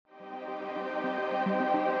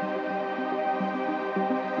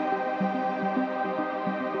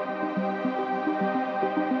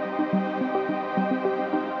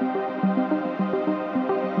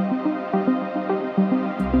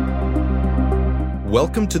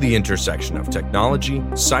Welcome to the intersection of technology,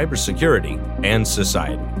 cybersecurity, and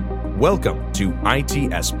society. Welcome to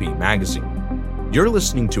ITSP Magazine. You're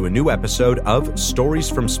listening to a new episode of Stories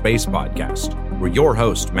from Space podcast, where your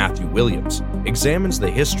host, Matthew Williams, examines the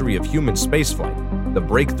history of human spaceflight, the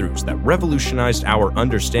breakthroughs that revolutionized our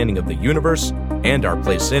understanding of the universe and our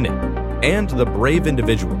place in it, and the brave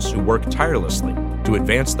individuals who work tirelessly to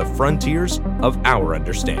advance the frontiers of our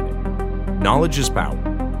understanding. Knowledge is power,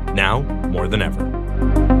 now more than ever.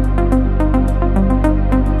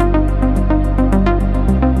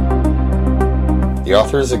 The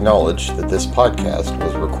authors acknowledge that this podcast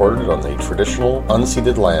was recorded on the traditional,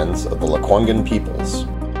 unceded lands of the Lekwungen peoples.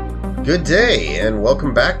 Good day, and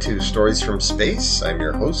welcome back to Stories from Space. I'm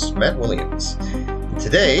your host, Matt Williams.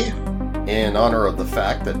 Today, in honor of the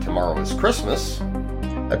fact that tomorrow is Christmas,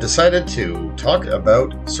 I've decided to talk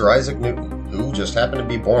about Sir Isaac Newton, who just happened to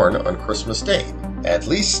be born on Christmas Day, at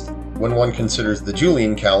least when one considers the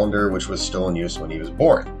Julian calendar, which was still in use when he was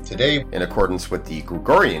born. Today, in accordance with the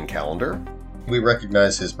Gregorian calendar, we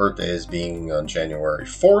recognize his birthday as being on January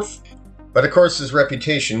 4th, but of course his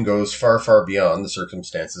reputation goes far, far beyond the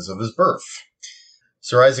circumstances of his birth.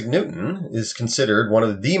 Sir Isaac Newton is considered one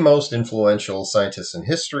of the most influential scientists in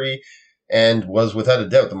history, and was without a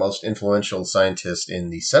doubt the most influential scientist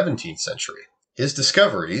in the 17th century. His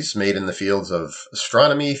discoveries, made in the fields of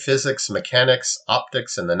astronomy, physics, mechanics,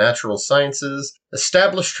 optics, and the natural sciences,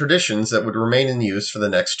 established traditions that would remain in use for the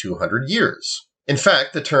next 200 years. In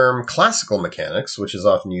fact, the term classical mechanics, which is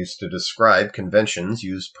often used to describe conventions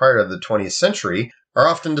used prior to the 20th century, are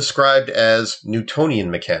often described as Newtonian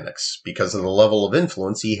mechanics because of the level of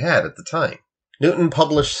influence he had at the time. Newton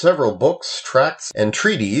published several books, tracts, and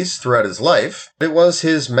treatises throughout his life. It was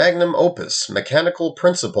his magnum opus, Mechanical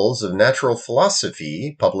Principles of Natural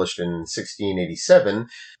Philosophy, published in 1687,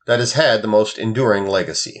 that has had the most enduring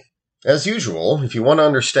legacy. As usual, if you want to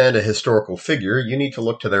understand a historical figure, you need to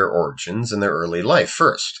look to their origins and their early life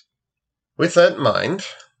first. With that in mind,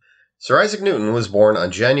 Sir Isaac Newton was born on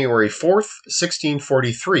January 4th,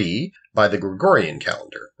 1643, by the Gregorian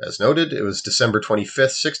calendar. As noted, it was December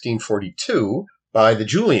 25th, 1642, by the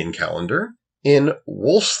Julian calendar, in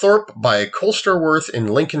Woolsthorpe by Colsterworth in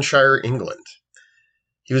Lincolnshire, England.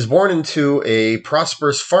 He was born into a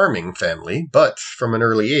prosperous farming family, but from an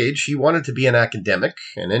early age he wanted to be an academic,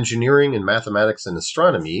 and engineering and mathematics and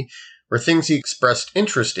astronomy were things he expressed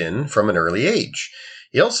interest in from an early age.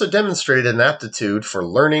 He also demonstrated an aptitude for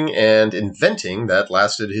learning and inventing that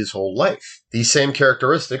lasted his whole life. These same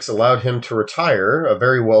characteristics allowed him to retire a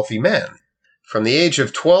very wealthy man. From the age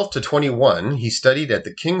of 12 to 21, he studied at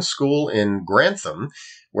the King's School in Grantham,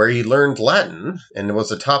 where he learned Latin and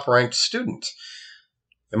was a top-ranked student.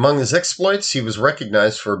 Among his exploits, he was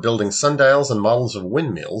recognized for building sundials and models of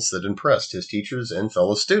windmills that impressed his teachers and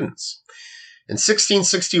fellow students. In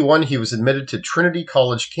 1661, he was admitted to Trinity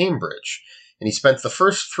College, Cambridge, and he spent the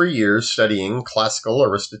first 3 years studying classical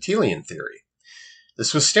Aristotelian theory.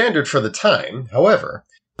 This was standard for the time. However,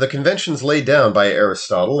 the conventions laid down by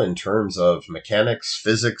Aristotle in terms of mechanics,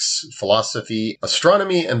 physics, philosophy,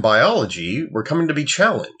 astronomy, and biology were coming to be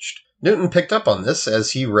challenged. Newton picked up on this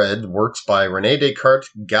as he read works by René Descartes,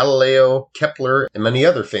 Galileo, Kepler, and many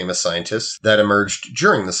other famous scientists that emerged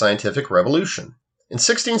during the scientific revolution. In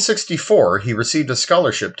 1664, he received a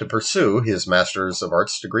scholarship to pursue his Master's of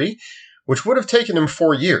Arts degree, which would have taken him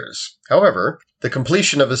 4 years. However, the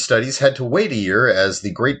completion of his studies had to wait a year as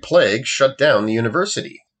the Great Plague shut down the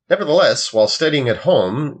university. Nevertheless, while studying at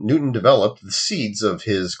home, Newton developed the seeds of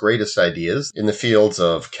his greatest ideas in the fields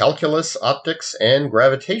of calculus, optics, and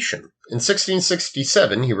gravitation. In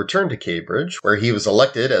 1667, he returned to Cambridge, where he was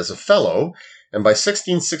elected as a fellow, and by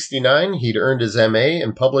 1669, he'd earned his M.A.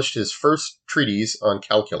 and published his first treatise on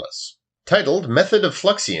calculus. Titled Method of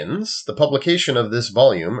Fluxions, the publication of this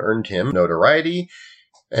volume earned him notoriety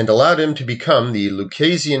and allowed him to become the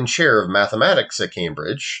Lucasian Chair of Mathematics at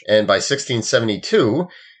Cambridge, and by 1672,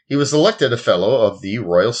 he was elected a Fellow of the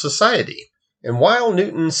Royal Society. And while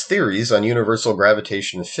Newton's theories on universal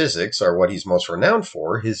gravitation and physics are what he's most renowned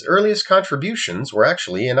for, his earliest contributions were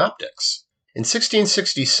actually in optics. In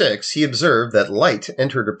 1666, he observed that light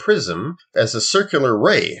entered a prism as a circular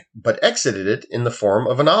ray, but exited it in the form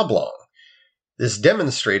of an oblong. This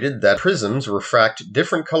demonstrated that prisms refract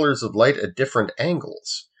different colors of light at different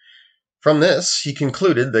angles. From this, he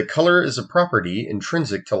concluded that color is a property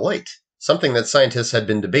intrinsic to light, something that scientists had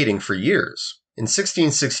been debating for years. In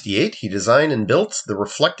 1668, he designed and built the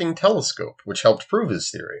reflecting telescope, which helped prove his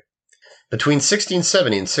theory. Between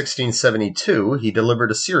 1670 and 1672, he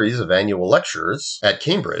delivered a series of annual lectures at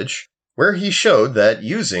Cambridge, where he showed that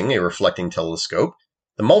using a reflecting telescope,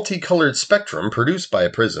 The multicolored spectrum produced by a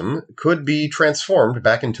prism could be transformed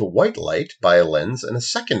back into white light by a lens and a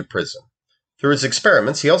second prism. Through his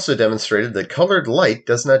experiments, he also demonstrated that colored light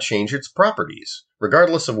does not change its properties,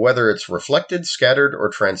 regardless of whether it's reflected, scattered, or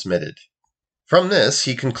transmitted. From this,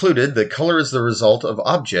 he concluded that color is the result of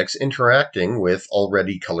objects interacting with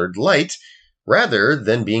already colored light, rather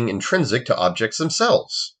than being intrinsic to objects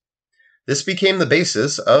themselves. This became the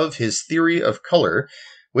basis of his theory of color,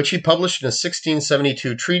 which he published in a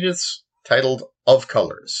 1672 treatise titled Of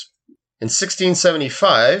Colors. In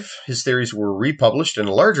 1675, his theories were republished in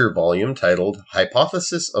a larger volume titled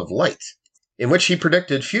Hypothesis of Light, in which he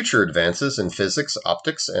predicted future advances in physics,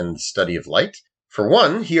 optics, and the study of light. For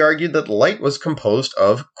one, he argued that light was composed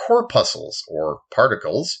of corpuscles, or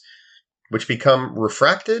particles, which become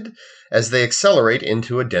refracted as they accelerate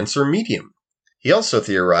into a denser medium. He also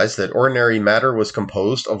theorized that ordinary matter was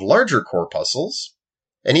composed of larger corpuscles,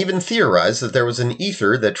 and even theorized that there was an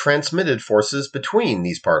ether that transmitted forces between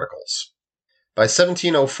these particles. By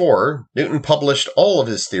 1704, Newton published all of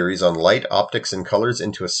his theories on light, optics, and colors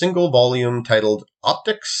into a single volume titled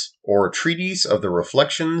Optics, or Treatise of the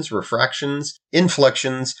Reflections, Refractions,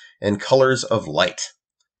 Inflections, and Colors of Light.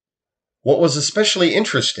 What was especially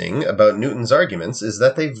interesting about Newton's arguments is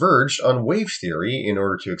that they verged on wave theory in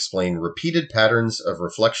order to explain repeated patterns of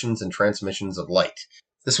reflections and transmissions of light.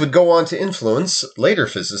 This would go on to influence later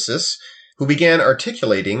physicists who began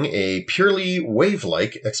articulating a purely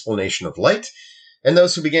wave-like explanation of light, and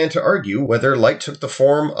those who began to argue whether light took the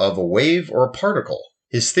form of a wave or a particle.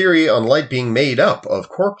 His theory on light being made up of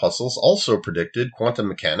corpuscles also predicted quantum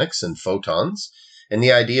mechanics and photons, and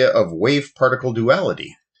the idea of wave-particle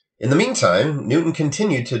duality. In the meantime, Newton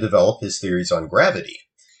continued to develop his theories on gravity.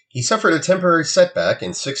 He suffered a temporary setback in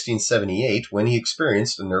 1678 when he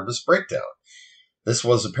experienced a nervous breakdown. This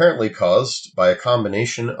was apparently caused by a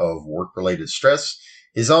combination of work-related stress,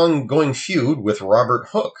 his ongoing feud with Robert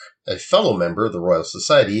Hooke, a fellow member of the Royal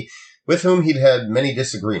Society, with whom he'd had many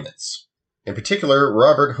disagreements. In particular,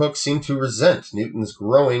 Robert Hooke seemed to resent Newton's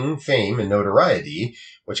growing fame and notoriety,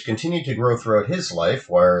 which continued to grow throughout his life,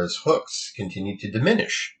 whereas Hooke's continued to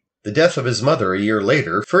diminish. The death of his mother a year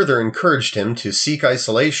later further encouraged him to seek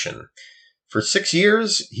isolation. For 6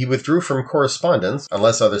 years, he withdrew from correspondence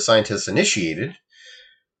unless other scientists initiated.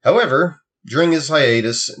 However, during his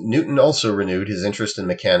hiatus, Newton also renewed his interest in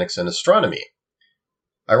mechanics and astronomy.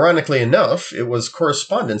 Ironically enough, it was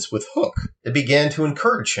correspondence with Hooke that began to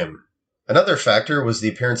encourage him. Another factor was the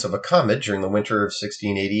appearance of a comet during the winter of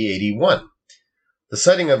 1680-81. The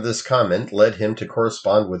sighting of this comet led him to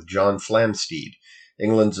correspond with John Flamsteed,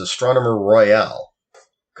 England's astronomer royal.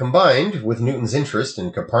 Combined with Newton's interest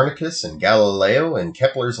in Copernicus and Galileo and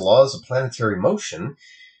Kepler's laws of planetary motion,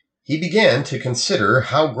 he began to consider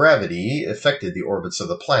how gravity affected the orbits of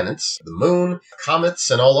the planets, the moon, comets,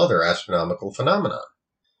 and all other astronomical phenomena.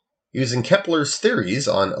 Using Kepler's theories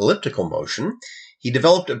on elliptical motion, he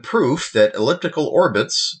developed a proof that elliptical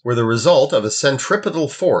orbits were the result of a centripetal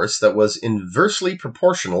force that was inversely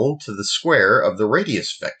proportional to the square of the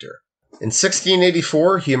radius vector. In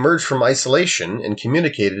 1684, he emerged from isolation and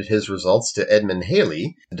communicated his results to Edmund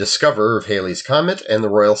Halley, the discoverer of Halley's Comet and the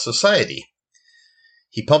Royal Society.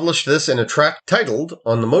 He published this in a tract titled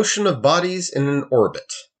On the Motion of Bodies in an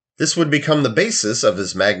Orbit. This would become the basis of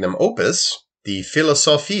his magnum opus, the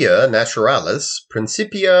Philosophia Naturalis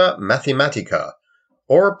Principia Mathematica,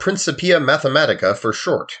 or Principia Mathematica for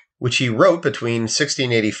short, which he wrote between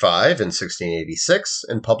 1685 and 1686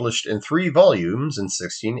 and published in 3 volumes in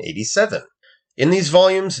 1687. In these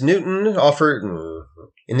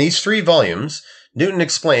three volumes, Newton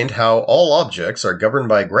explained how all objects are governed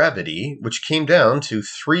by gravity, which came down to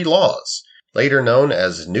 3 laws, later known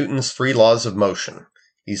as Newton's 3 laws of motion.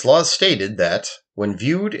 These laws stated that, when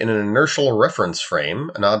viewed in an inertial reference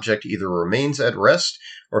frame, an object either remains at rest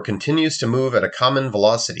or continues to move at a common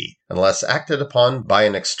velocity, unless acted upon by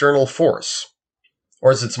an external force.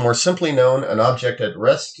 Or as it's more simply known, an object at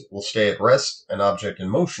rest will stay at rest, an object in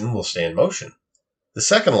motion will stay in motion. The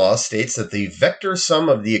second law states that the vector sum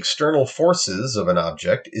of the external forces of an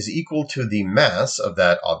object is equal to the mass of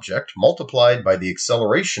that object multiplied by the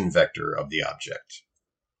acceleration vector of the object.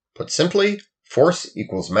 Put simply, force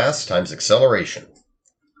equals mass times acceleration.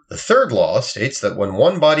 The third law states that when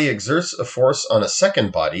one body exerts a force on a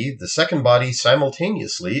second body, the second body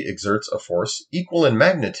simultaneously exerts a force equal in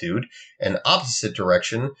magnitude and opposite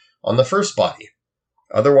direction on the first body,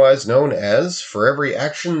 otherwise known as, for every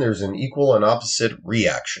action there's an equal and opposite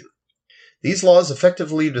reaction. These laws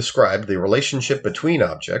effectively described the relationship between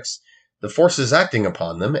objects, the forces acting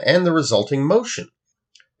upon them, and the resulting motion.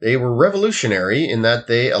 They were revolutionary in that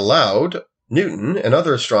they allowed Newton and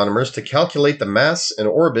other astronomers to calculate the mass and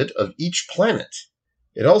orbit of each planet.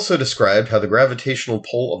 It also described how the gravitational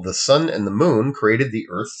pull of the sun and the moon created the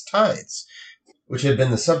Earth's tides, which had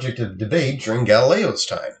been the subject of debate during Galileo's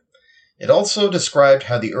time. It also described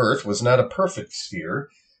how the Earth was not a perfect sphere,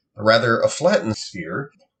 but rather a flattened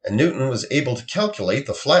sphere, and Newton was able to calculate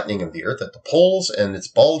the flattening of the Earth at the poles and its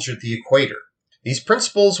bulge at the equator. These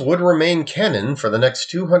principles would remain canon for the next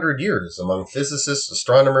 200 years among physicists,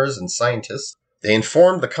 astronomers, and scientists. They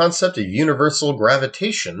informed the concept of universal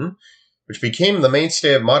gravitation, which became the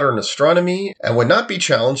mainstay of modern astronomy and would not be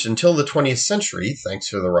challenged until the 20th century, thanks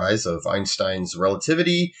to the rise of Einstein's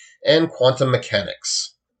relativity and quantum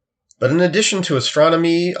mechanics. But in addition to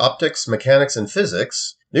astronomy, optics, mechanics, and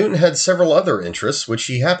physics, Newton had several other interests which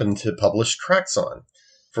he happened to publish tracts on.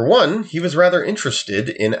 For one, he was rather interested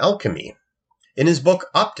in alchemy. In his book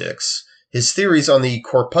Optics, his theories on the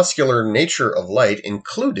corpuscular nature of light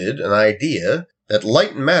included an idea that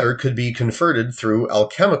light and matter could be converted through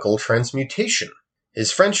alchemical transmutation.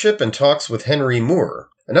 His friendship and talks with Henry Moore,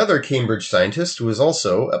 another Cambridge scientist who was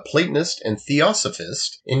also a Platonist and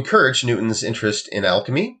Theosophist, encouraged Newton's interest in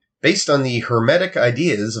alchemy. Based on the Hermetic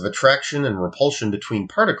ideas of attraction and repulsion between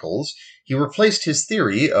particles, he replaced his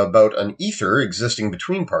theory about an ether existing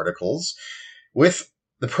between particles with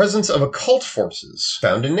the presence of occult forces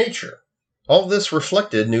found in nature. All this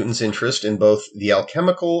reflected Newton's interest in both the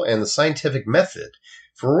alchemical and the scientific method,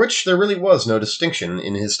 for which there really was no distinction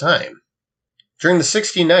in his time. During the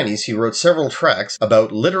 1690s, he wrote several tracts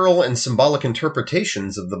about literal and symbolic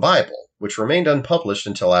interpretations of the Bible, which remained unpublished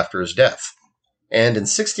until after his death. And in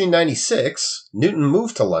 1696, Newton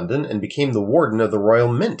moved to London and became the warden of the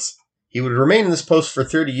Royal Mint. He would remain in this post for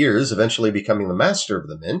 30 years, eventually becoming the master of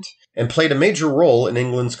the mint, and played a major role in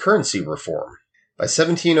England's currency reform. By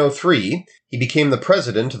 1703, he became the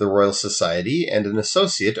president of the Royal Society and an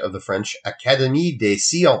associate of the French Académie des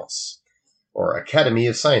Sciences, or Academy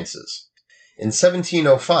of Sciences. In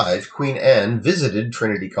 1705, Queen Anne visited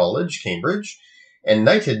Trinity College, Cambridge, and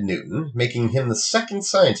knighted Newton, making him the second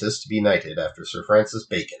scientist to be knighted after Sir Francis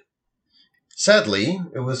Bacon. Sadly,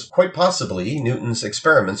 it was quite possibly Newton's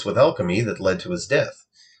experiments with alchemy that led to his death.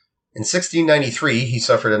 In 1693, he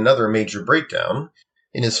suffered another major breakdown.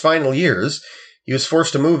 In his final years, he was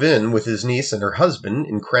forced to move in with his niece and her husband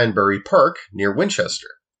in Cranberry Park, near Winchester.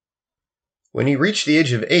 When he reached the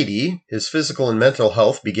age of 80, his physical and mental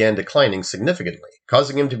health began declining significantly,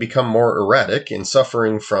 causing him to become more erratic and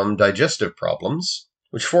suffering from digestive problems,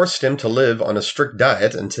 which forced him to live on a strict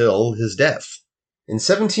diet until his death. In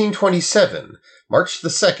 1727, March the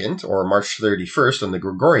 2nd, or March 31st on the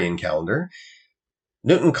Gregorian calendar,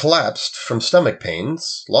 Newton collapsed from stomach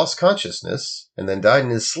pains, lost consciousness, and then died in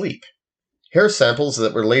his sleep. Hair samples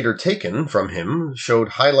that were later taken from him showed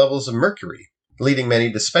high levels of mercury, leading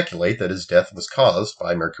many to speculate that his death was caused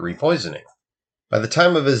by mercury poisoning. By the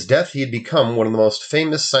time of his death, he had become one of the most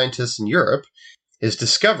famous scientists in Europe. His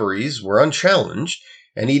discoveries were unchallenged,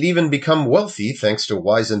 and he'd even become wealthy thanks to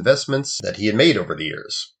wise investments that he had made over the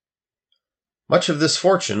years. Much of this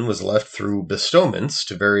fortune was left through bestowments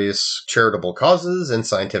to various charitable causes and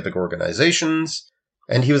scientific organizations,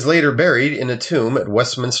 and he was later buried in a tomb at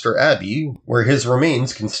Westminster Abbey, where his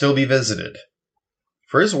remains can still be visited.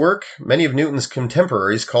 For his work, many of Newton's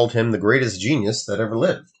contemporaries called him the greatest genius that ever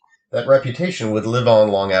lived. That reputation would live on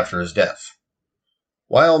long after his death.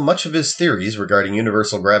 While much of his theories regarding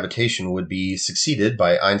universal gravitation would be succeeded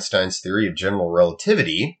by Einstein's theory of general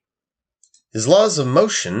relativity, his laws of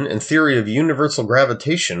motion and theory of universal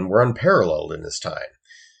gravitation were unparalleled in his time.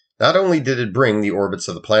 Not only did it bring the orbits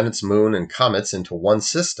of the planets, moon, and comets into one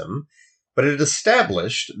system, but it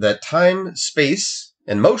established that time, space,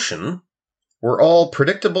 and motion were all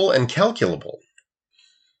predictable and calculable.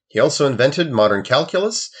 He also invented modern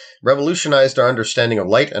calculus, revolutionized our understanding of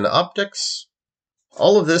light and optics.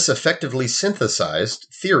 All of this effectively synthesized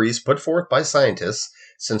theories put forth by scientists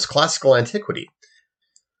since classical antiquity.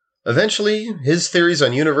 Eventually, his theories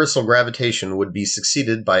on universal gravitation would be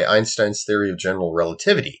succeeded by Einstein's theory of general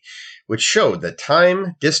relativity, which showed that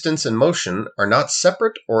time, distance, and motion are not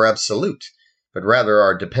separate or absolute, but rather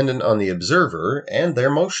are dependent on the observer and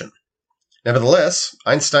their motion. Nevertheless,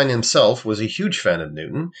 Einstein himself was a huge fan of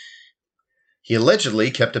Newton. He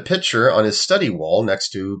allegedly kept a picture on his study wall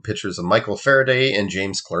next to pictures of Michael Faraday and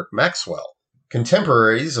James Clerk Maxwell,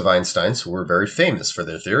 contemporaries of Einstein's who were very famous for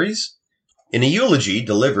their theories. In a eulogy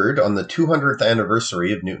delivered on the 200th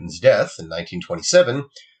anniversary of Newton's death in 1927,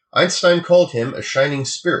 Einstein called him a shining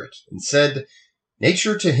spirit and said,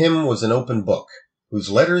 "Nature to him was an open book, whose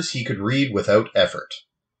letters he could read without effort."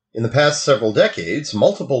 In the past several decades,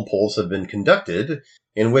 multiple polls have been conducted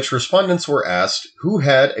in which respondents were asked who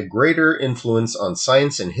had a greater influence on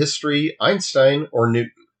science and history, Einstein or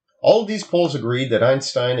Newton. All of these polls agreed that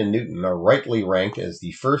Einstein and Newton are rightly ranked as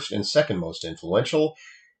the first and second most influential.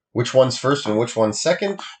 Which one's first and which one's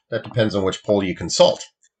second? That depends on which poll you consult.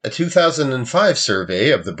 A 2005 survey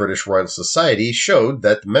of the British Royal Society showed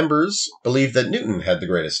that the members believed that Newton had the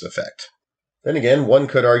greatest effect. Then again, one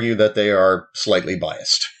could argue that they are slightly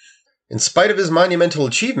biased. In spite of his monumental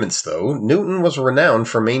achievements, though, Newton was renowned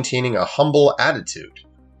for maintaining a humble attitude.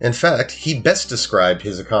 In fact, he best described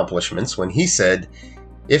his accomplishments when he said,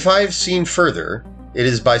 "If I have seen further, it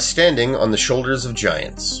is by standing on the shoulders of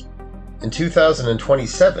giants." In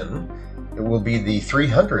 2027, it will be the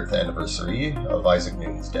 300th anniversary of Isaac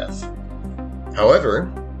Newton's death.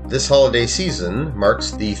 However, this holiday season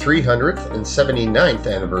marks the 379th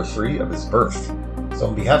anniversary of his birth. So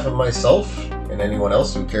on behalf of myself and anyone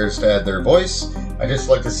else who cares to add their voice, I'd just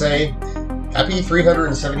like to say, happy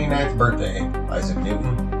 379th birthday, Isaac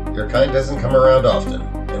Newton. Your kind doesn't come around often,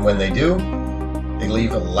 and when they do, they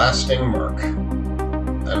leave a lasting mark.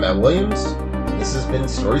 I'm Matt Williams, and this has been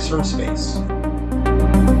Stories from Space.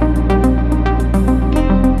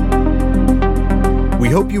 We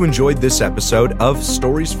hope you enjoyed this episode of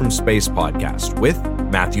Stories from Space podcast with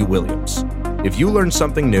Matthew Williams. If you learned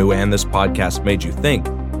something new and this podcast made you think,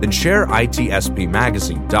 then share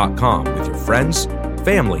itspmagazine.com with your friends,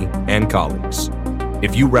 family, and colleagues.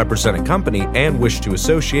 If you represent a company and wish to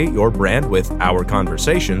associate your brand with our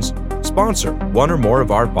conversations, sponsor one or more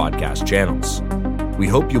of our podcast channels. We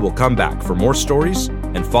hope you will come back for more stories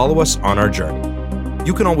and follow us on our journey.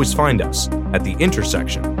 You can always find us at the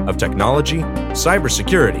intersection of technology,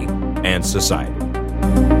 cybersecurity, and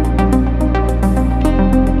society.